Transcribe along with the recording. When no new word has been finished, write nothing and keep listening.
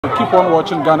Keep on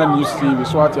watching Ghana News TV.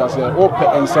 So what you say? Open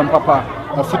and some papa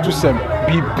a futu sem.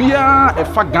 Bibia e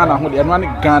fa Ghana ho de no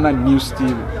Ghana News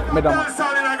TV. Madam. Everybody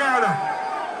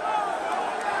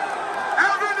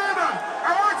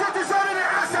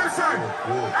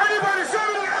show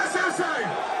me the SM sign.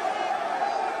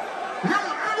 Yo,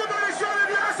 everybody show me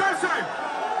the SM sign.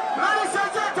 Ladies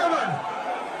and gentlemen.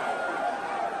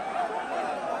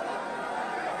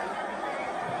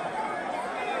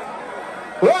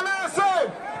 When I say,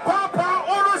 Papa,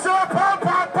 Onusa,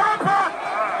 Papa, Papa.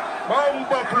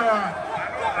 Mumbakla.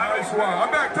 Nice one. I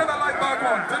beg, turn the light back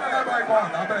on. Turn the light back on.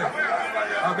 I beg.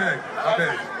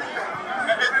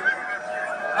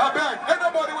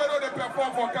 Anybody who don't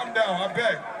perform for come down, I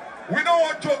beg. We don't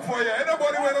want joke for you.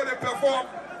 Anybody who don't perform,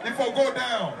 if for go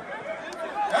down.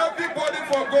 Everybody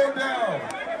for go down.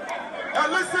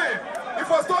 And listen, if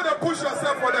I start to push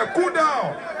yourself for them, cool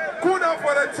down. Cool down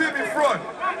for the team in front.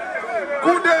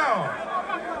 Cool down.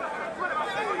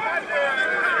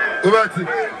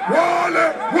 Wale.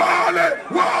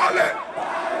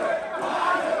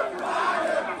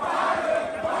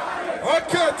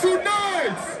 Okay,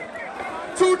 tonight,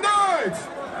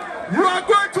 you are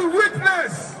going to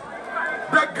witness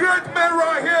the great man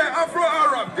right here,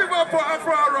 Afro-Arab. Give up for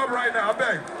Afro-Arab right now, I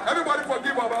beg. Everybody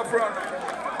forgive up Afro-Arab.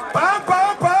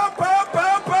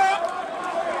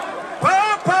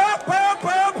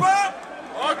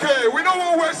 Okay, we don't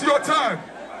want to waste your time.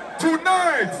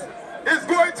 Tonight is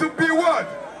going to be what?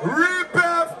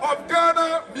 Rebirth of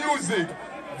Ghana music.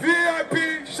 VIP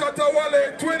Shatta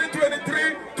Wale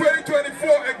 2023,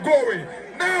 2024 and going.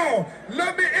 Now,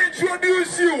 let me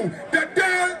introduce you, the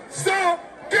Dancer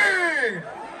King.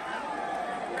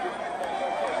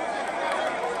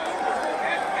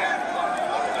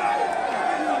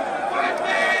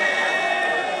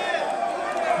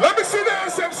 Let me see the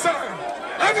SM sign.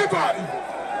 Everybody.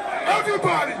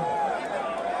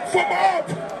 From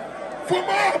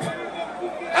up.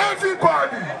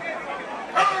 Everybody.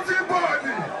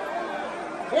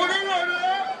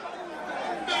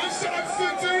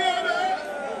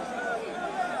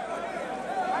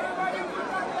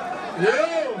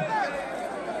 Yo,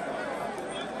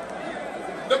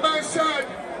 the man said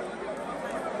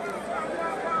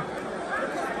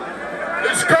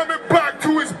he's coming back to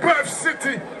his birth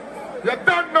city. You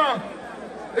don't know.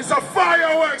 It's a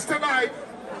fireworks tonight.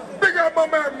 Big up my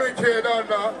man, make here, don't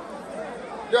know.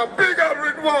 Yeah, big up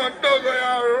Ridwan, don't.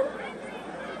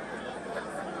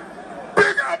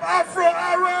 Big up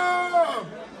Afro-Arab.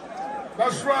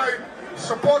 That's right.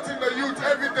 Supporting the youth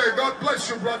every day. God bless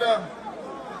you, brother.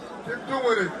 Keep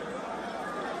doing it.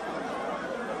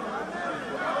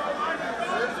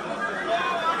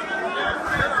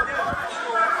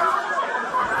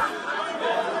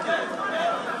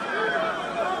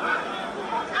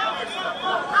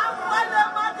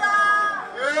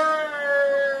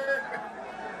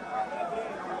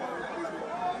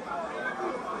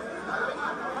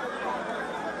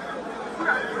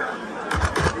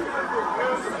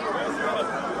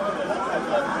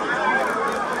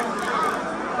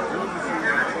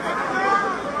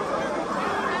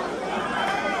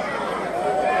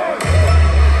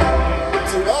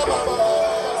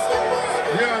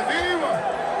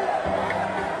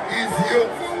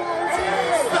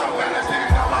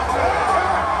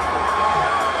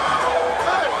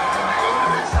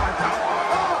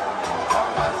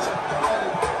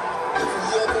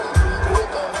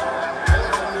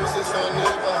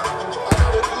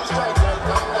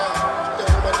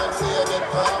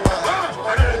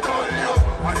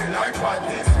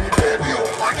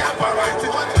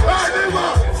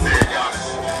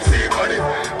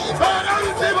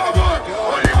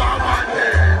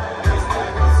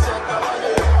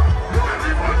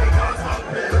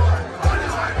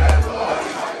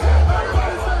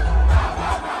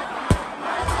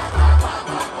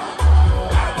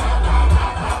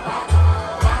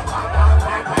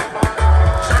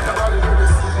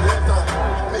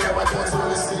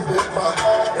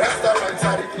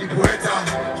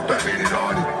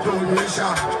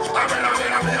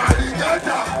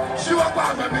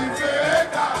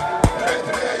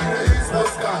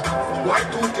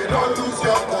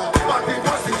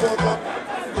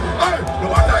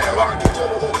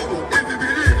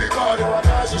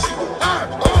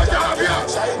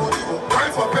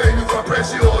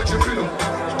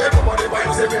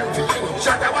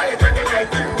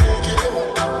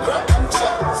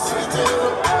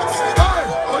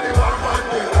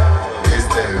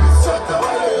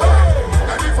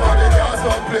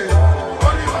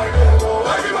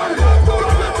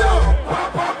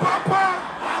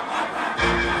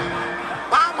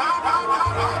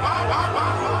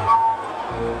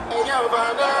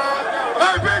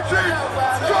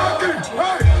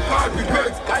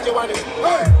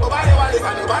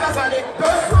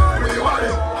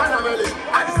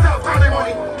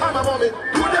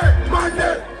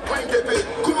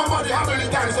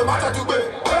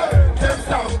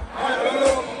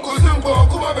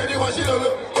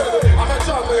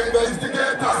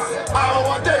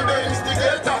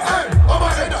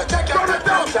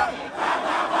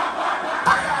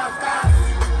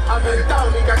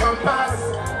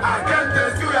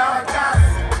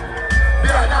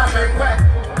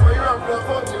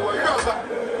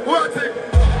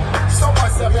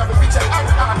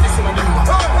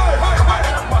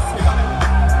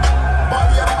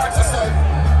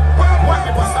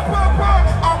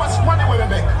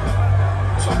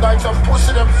 Sometimes I'm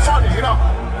pushing them funny, you know.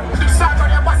 The side on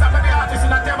your boss after the artist in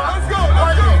the demo. Let's go,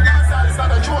 let's go. It's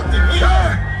not a joke thing,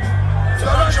 yeah. So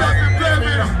don't try to play me,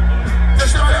 you know.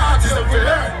 Just show the artist and we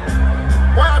learn.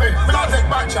 Why I mean, we don't take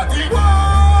back chat, keep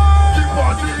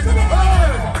on doing it.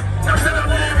 They say them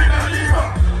leaving a lever.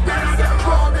 Then them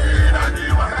call me in a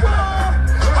Nima. I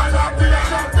love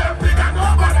them big and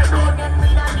nobody know them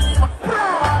in a Nima.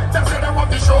 They say they want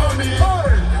to show me.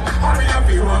 Hurry up,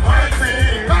 you want my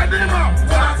thing.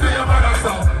 Talk to your mother,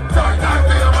 son. Talk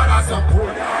to your mother, son. Put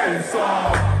your eyes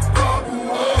on. Come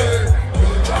away. You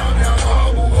jump your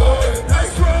come away.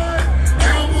 That's right.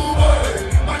 You move away.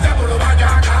 My devil, my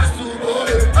God, has to go.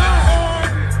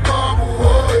 Come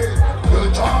away. You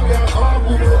jump your come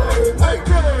away.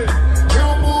 You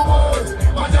move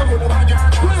away. My devil, my God,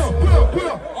 has to go. Pull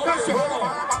up. That's it.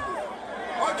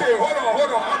 Okay, hold on.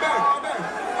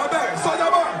 I'm back. Soldier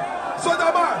man.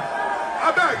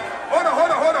 I'm back. Hold on.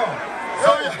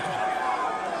 So yeah.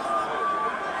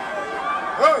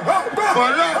 You're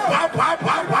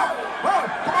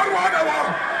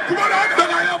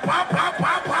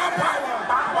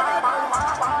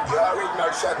original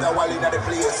Shatta Wale in the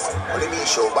place. Only me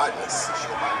show badness.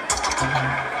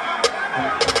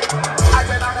 I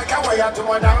said I can't wait to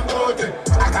my damn boat.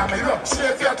 I can't make up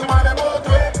straight here to my boat.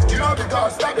 You know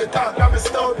because stop the talk, not be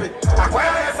stupid. I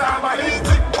can't say I'm a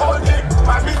eating cold drink.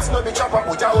 My beats no be chop up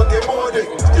with your own mode.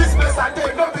 This place I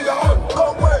take no be your own.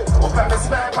 Come away. Open the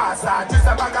spare pass, this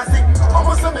a magazine.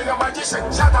 Almost a million magician,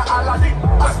 Shatta Aladdin.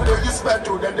 As for the use spare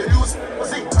to them, they use.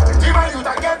 See, even you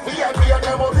that get VIP and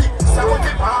MOV.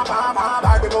 70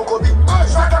 by the Mokobi.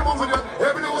 Shatta moving up,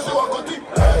 every news you walk on deep.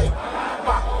 Hey,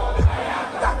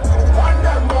 one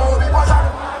them more because I'm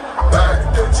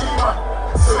the Chima.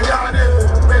 So yeah,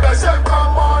 maybe I should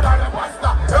come more than the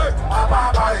pasta. Hey,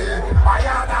 Baba, hey,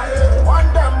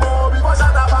 one them more because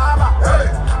I'm the Baba. Hey,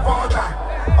 Porta,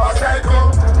 Oseco,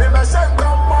 maybe I should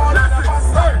come more than the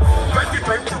pasta.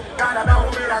 2020, God, I'm a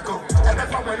miracle. And then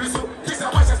from Meluso, this is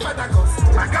much spectacles.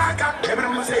 My Gaga,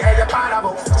 everyone say, hey, you're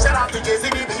parable. Shout out to Jay-Z,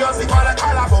 Beyonce, call it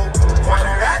collabo. For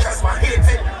the records, my hits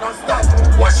it non-stop.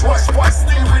 Wash,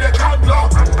 still with a count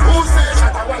block. Who says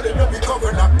Shatta Wale no be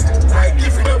governor? Like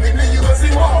if you don't be me, you go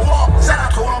see war. Shout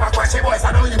out to all my question boys,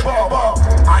 I know you ball.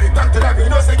 I did talk to them, you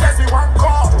know, say, guess me one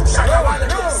call. Shatta Wale, I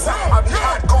be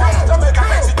hardcore. Don't make a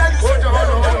mess, you tell you so.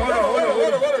 Hold on.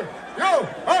 Yo,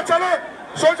 tell her.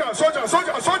 Soldiers,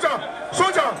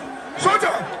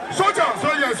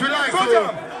 relax.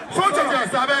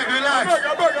 Soldiers, I beg, relax.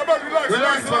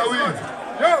 Relax for a week.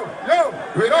 Yo,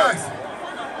 relax.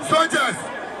 Soldiers,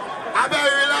 I beg,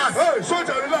 relax. Hey,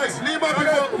 soldier, relax. Nima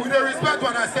people, with the respect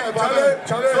when I say,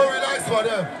 so relax for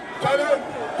them. I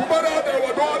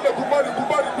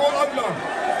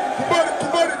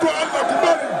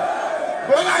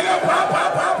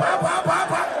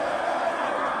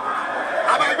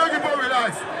beg, make people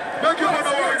relax. Make people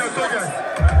know what the soldiers.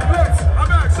 Relax. I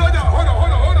beg, soldier, hold on.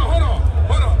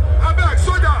 I beg,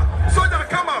 soldier,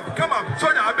 come up.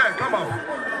 Soldier, I beg, come up.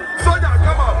 Soldier,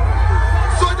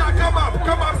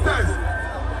 come upstairs.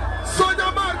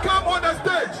 Soldier man, come on the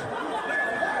stage.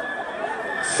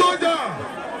 Soldier,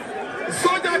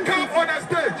 come on the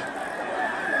stage.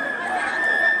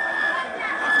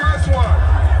 First one.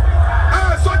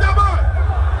 Hey, soldier man.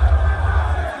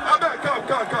 I beg, come.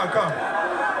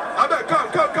 I beg,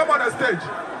 come on the stage.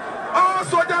 All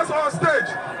soldiers on stage.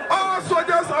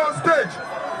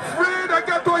 Free the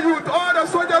ghetto youth. All the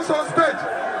soldiers on stage.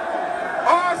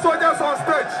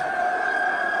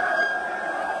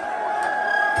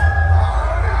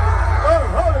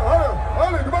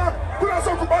 Hold on. Kuna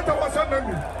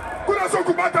so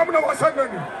kubata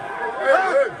wasangani.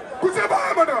 Kuteba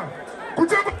amana.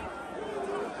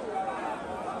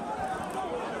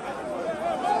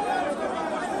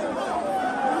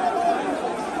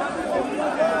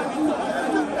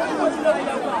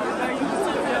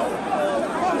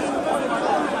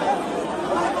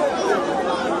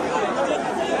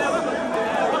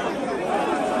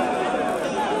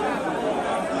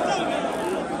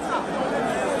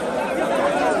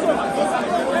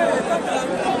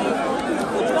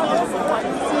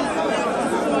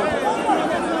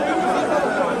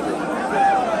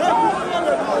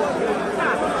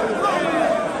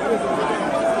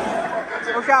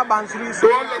 share bansuri so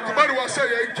kumari wa say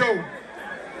enjo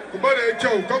kumari enjo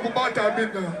ko kubata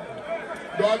minna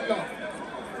do Allah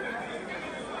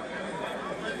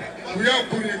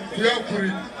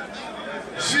kuri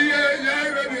she ya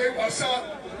ready asa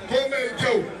ko me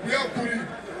enjo we are kuri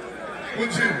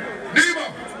Unji Nima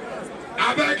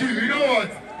I beg you, you know what?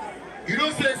 You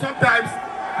don't say sometimes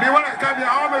me when I come here,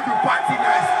 I want to make you party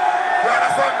nice. You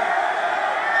understand me?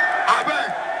 I beg.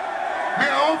 Me,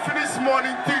 I won't finish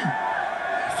morning tea.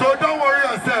 So don't worry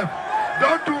yourself.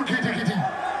 Don't do giddy.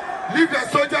 Leave the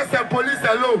soldiers and police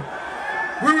alone.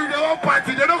 We will never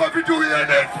party. They're not going to be doing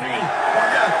anything.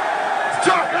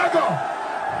 Chuck, let's go.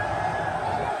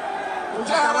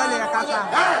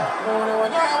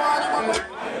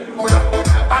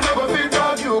 I never feel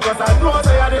dog you, cause I know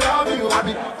say I love you. I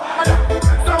be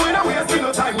so we don't waste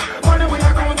no time. Money we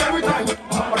are count every time.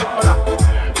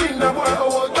 In the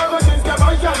world, go since the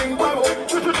boy shining bubble.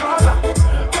 Chuchu trouser.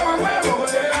 Go away over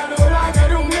there, I know like I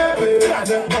don't get it. I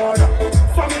don't bother.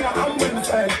 For me, I'm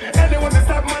inside. Anyone that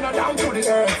step man down to the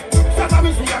earth. Shatta me,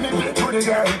 she got me beat to the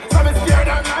girl. So I'm scared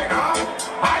and like, hi.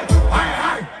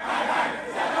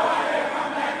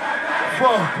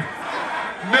 Fuck.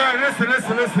 Man, listen.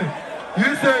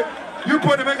 You say, you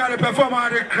put the make out the performer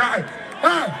and they cry.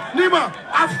 Hey, Nima,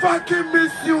 I fucking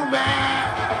miss you, man.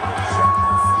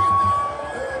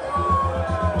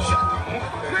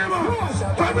 Nima,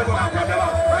 come back,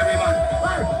 everyone.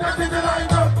 Hey, that's the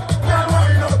line up. Girl,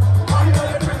 wind up. I'm gonna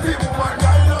let me see you one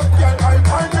line up. Girl, I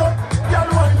wind up. Girl,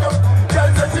 wind up. Girl,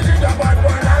 say she did a bad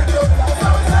boy line up. So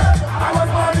I was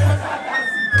born in a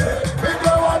we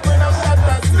go up in a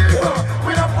Shatta sleeper.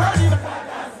 We not running.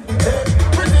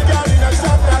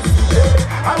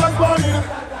 I was born in a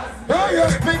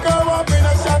we go up in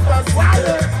a Shatta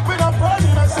Wale. We not born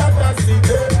in a Shatta city.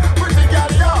 Pretty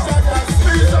girl, yeah. Shatta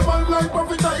city. Someone like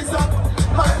Prophet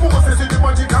like Moses in the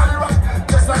magical rock.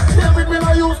 Just like David, when I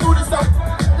used to the stuff.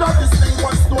 Not this thing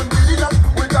was stone building up.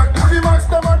 We got to the max,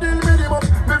 them a deal with him up.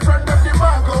 My friend left the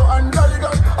Marco and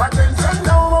Gallagher. Attention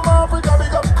now, Mama Africa,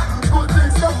 big up. Good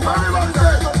things come from the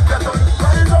get on the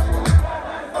rise up.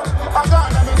 I got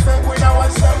them and say, we don't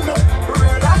watch them no.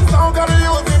 Realize now, gotta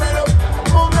use it up.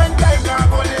 Movement time, now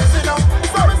go lazy now.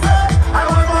 So we say, I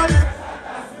want money.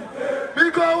 Me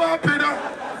go up in a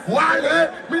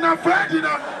Wale, me not afraid in a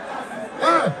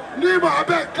Nima, I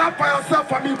bet clap for yourself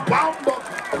for me, Bamba.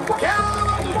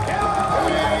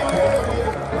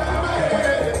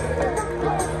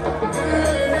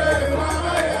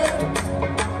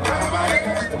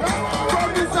 From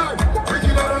this side,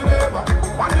 freaking out on neighbor.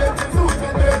 One day to do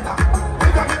it later. We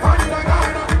got me funny like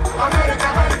Ghana, America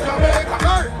and Jamaica.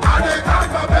 And they can't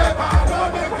for paper. No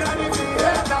make any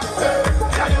theater.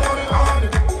 Yeah, you know me on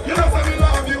it. You know say me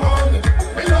love you on it.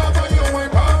 Me love for you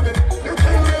ain't bomb it. You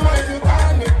kill me when you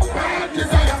call me. Bad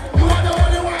desire. You are the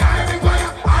only one I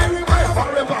require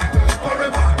forever.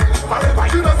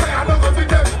 You know say I don't go to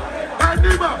them. And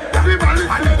Nima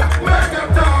listen. Make them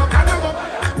talk. I don't go.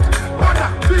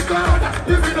 Because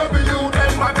if it don't be you,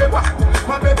 then my paper.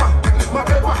 Oh yeah, my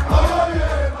paper. Oh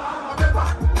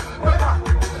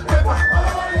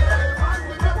yeah,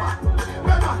 my paper.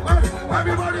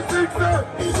 Everybody sings there.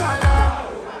 Inshallah.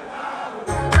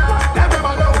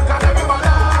 Everybody look at everybody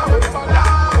loud.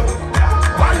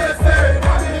 What they say,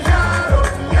 what they yell.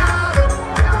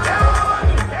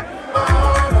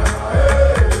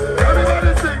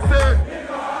 Everybody sings there.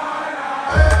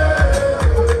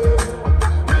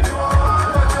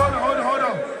 Hold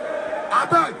on.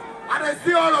 I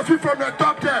see all of you from the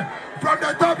top there. From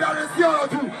the top there, I see all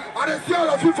of you. I see all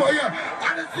of you for here.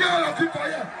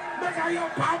 Make a young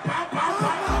pow.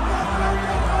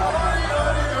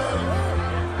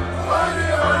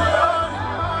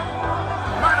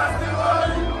 Man, I still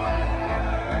holy.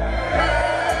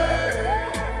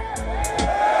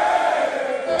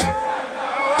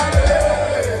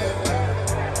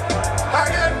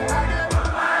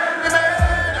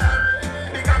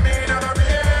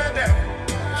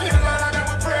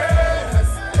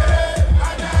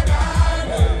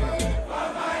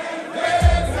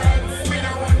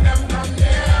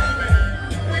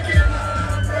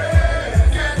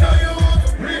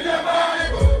 Bring them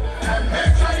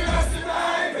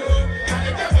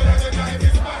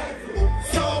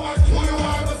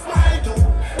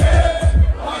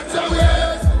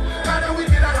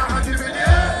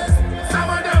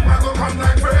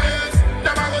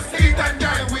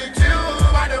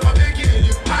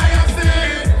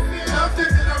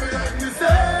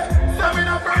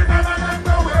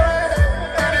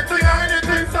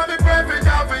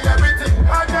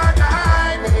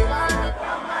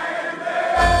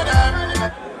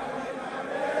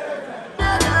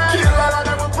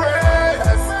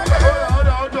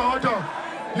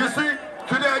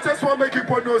make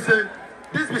people know say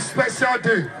this be special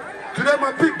day. Today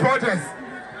my big brothers,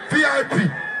 VIP,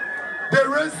 they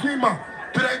raise Nima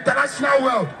to the international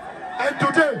world. And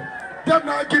today, them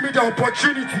now give me the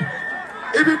opportunity.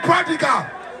 If you practical,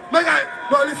 make I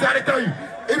no listen, I tell you,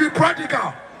 if you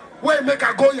practical, where make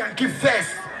I go Yankee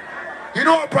first. You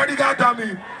know what practical tell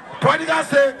me? Practical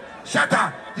say,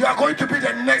 Shatta, you are going to be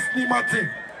the next Nima thing.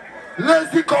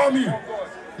 Lazy call me.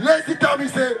 Lazy tell me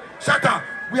say, Shatta,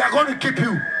 we are going to keep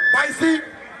you. But you see,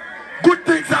 good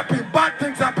things happen, bad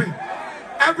things happen.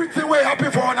 Everything will happen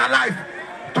for our life.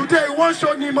 Today, one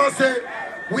show Nima say,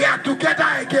 we are together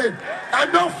again.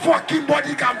 And no fucking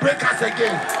body can break us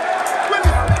again.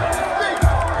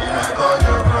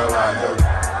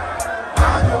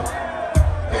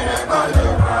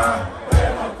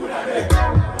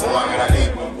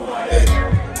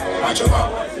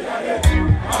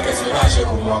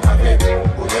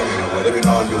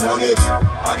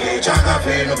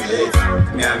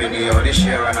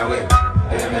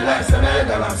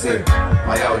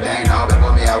 My old dang now,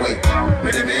 but me away.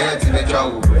 Made me to the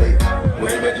job. When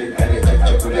you can get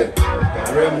chocolate, I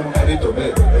remove a little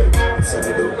bit. So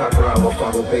we do cut around what I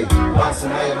will pay. Last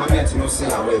night, my mates no see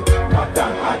away. Not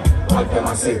that hard, what can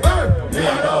I say? Me, I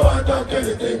know what to do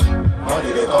anything. How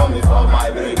did they call me for my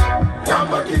break?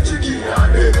 Yamba Kichiki,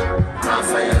 and now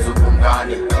say as a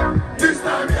Kumgani. This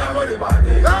time, I got the body.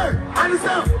 Hey, and it's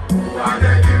up. I'm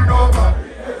taking over.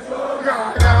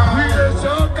 We the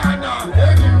show Ghana.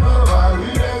 Taking over. We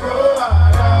the go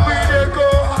harder. We the go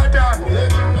harder.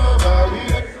 Taking over.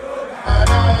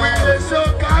 We the show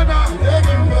Ghana.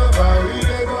 Taking over. We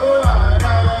the go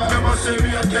harder. Never say me,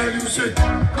 I tell you, say,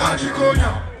 can't you go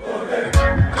now?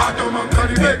 Can't do my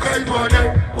money, make I go there.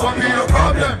 What be your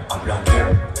problem?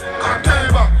 Can't tell you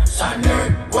about Sunday.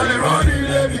 What they running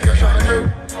there because I know.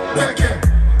 Make it.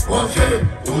 What you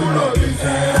know is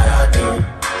that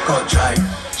go try.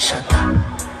 Shatta.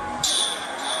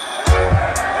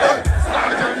 Hey,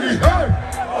 hey,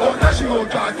 oh, that's your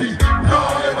party. No,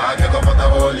 if I get up on the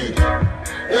holy,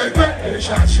 hey,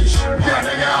 Shatta,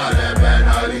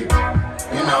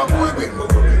 you know, we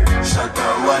Shatta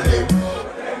Wale.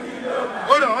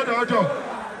 Hold on.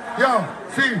 Yo,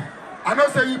 see, I know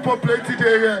say you play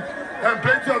today, and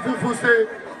plenty of people say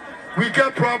we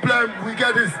get problem, we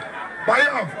get this. But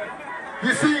yo,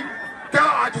 you see, tell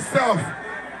at yourself.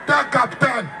 Tell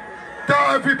captain,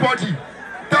 tell everybody,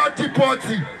 tell the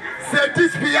party. Say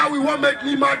this be how we won't make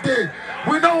Nima day.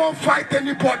 We don't want to fight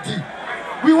anybody.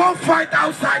 We won't fight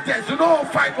outsiders. We don't want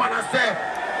to fight what I say.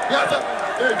 Yes,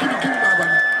 hey, give me my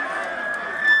money.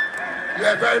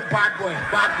 You're a very bad boy.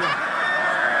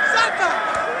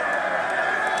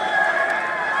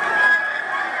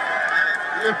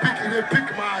 They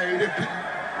pick my.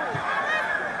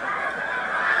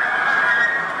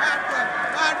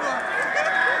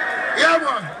 Yeah,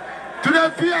 man. Today,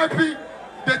 VIP,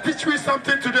 they teach me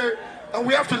something today, and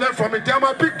we have to learn from it. They are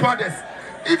my big brothers.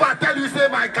 If I tell you, say,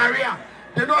 my career,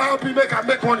 they don't help me make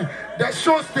money. The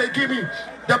shows they give me,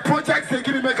 the projects they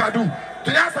give me, make I do.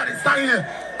 Today, as I stand here,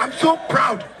 I'm so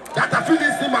proud that I feel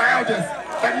this in my elders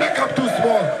and make up too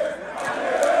small.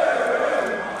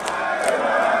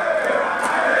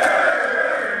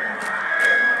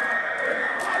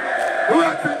 Who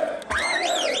else?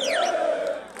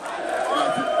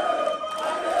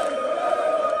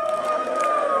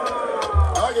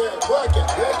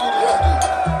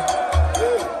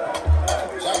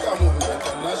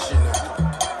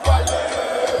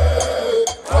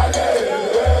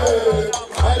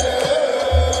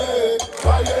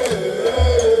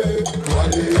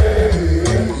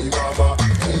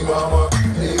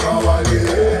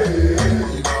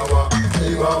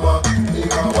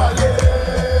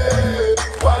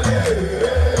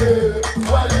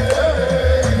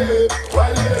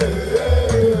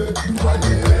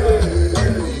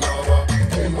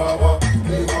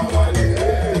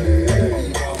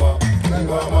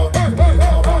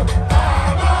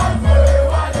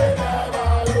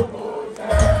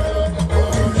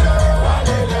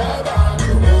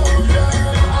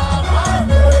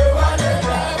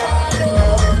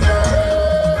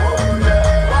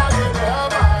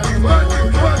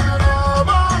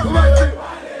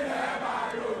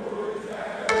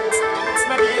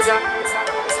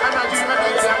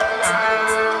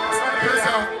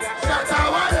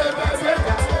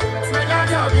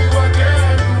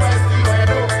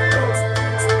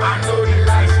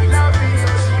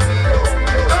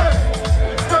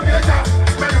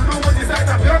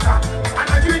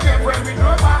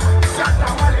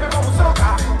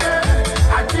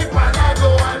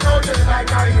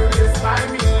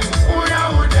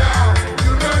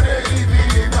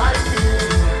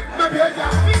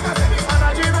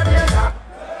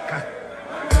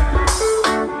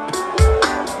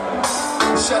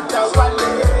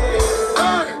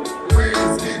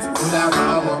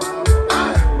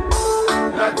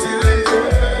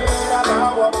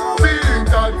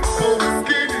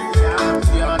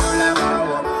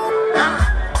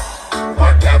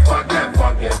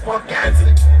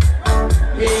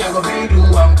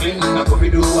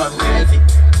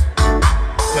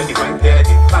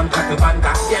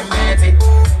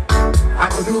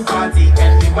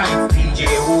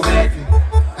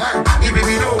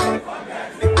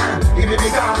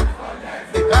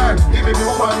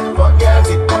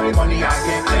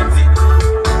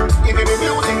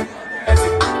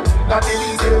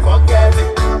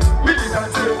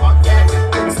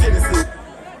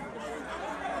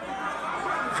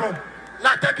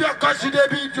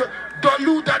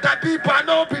 keeper,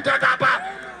 no be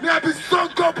dadaba. Me I be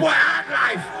Sonko boy hard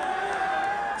life.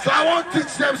 So I want to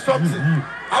teach them something.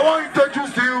 I want to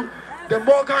introduce to you the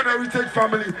Morgan Heritage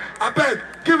family. I beg,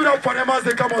 give it up for them as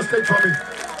they come on stage for me.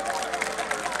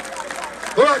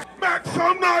 Alright. Make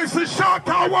some noise to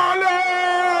Shatta Wale!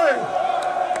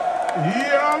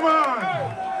 Yeah, man.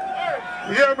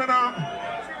 Yeah, man.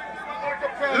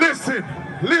 Listen.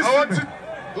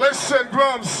 Listen,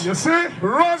 drums. You see?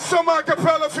 Run some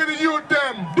acapella for the youth,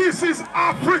 them. This is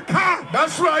Africa.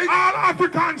 That's right. All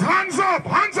Africans, hands up,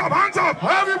 hands up, hands up.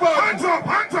 Everybody. Hands up,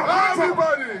 hands up, hands up.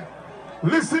 Everybody.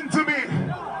 Listen to me.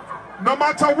 No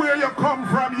matter where you come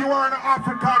from, you are an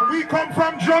African. We come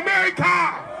from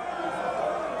Jamaica.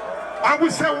 And we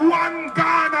say one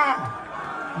Ghana.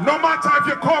 No matter if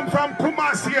you come from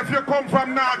Kumasi, if you come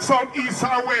from North, South, East,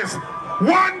 or West.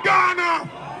 One Ghana.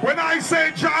 When I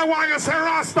say Jah, why you say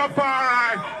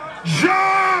Rastafari?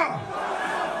 Jah!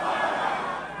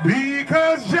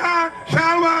 Because Jah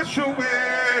shall wash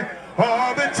away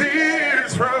all the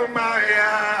tears from my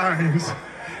eyes.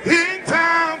 In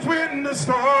times when the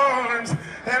storms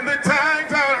and the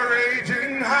tides are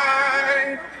raging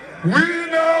high, we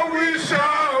know we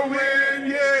shall win,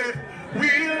 yeah.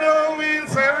 We know we'll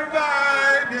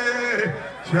survive, yeah.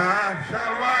 Jah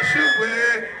shall wash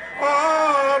away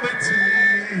all the tears.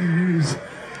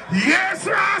 Yes,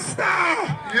 Rasta!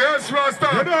 Yes, Rasta.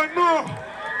 You don't know.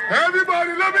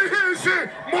 Everybody, let me hear you say,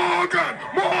 Morgan,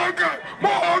 Morgan,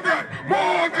 Morgan,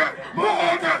 Morgan,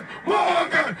 Morgan,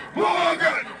 Morgan,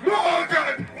 Morgan,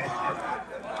 Morgan.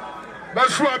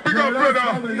 That's right, big up,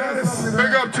 brother.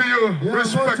 Big up to you. Yeah,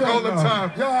 respect all the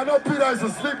time. Yeah, I know Peter is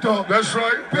asleep though. That's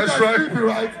right, that's Peter is right. sleepy,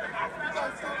 right?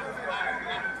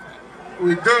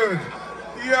 We good.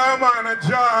 Yeah, man, a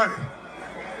joy.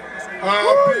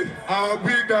 I'll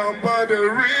be down by the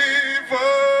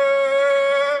river,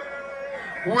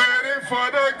 waiting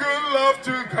for the good love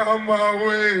to come my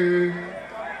way.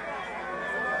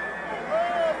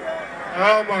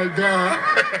 Oh my God.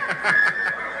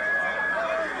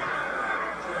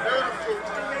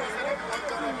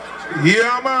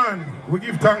 Yeah, man. We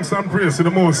give thanks and praise to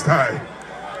the Most High.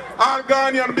 All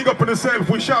Ghanaian, big up on yourself.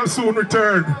 We shall soon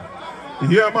return.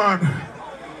 Yeah, man.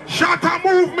 Shatta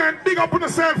movement, big up on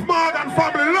yourself, Morgan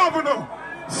family, loving you.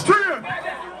 Straight.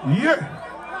 Yeah.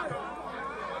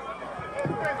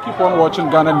 Keep on watching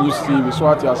Ghana News TV. So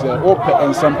what you say? Open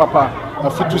and some papa. A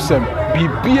fit to sem.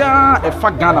 Bibia e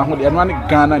fa Ghana.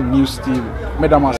 Ghana News TV. Madam.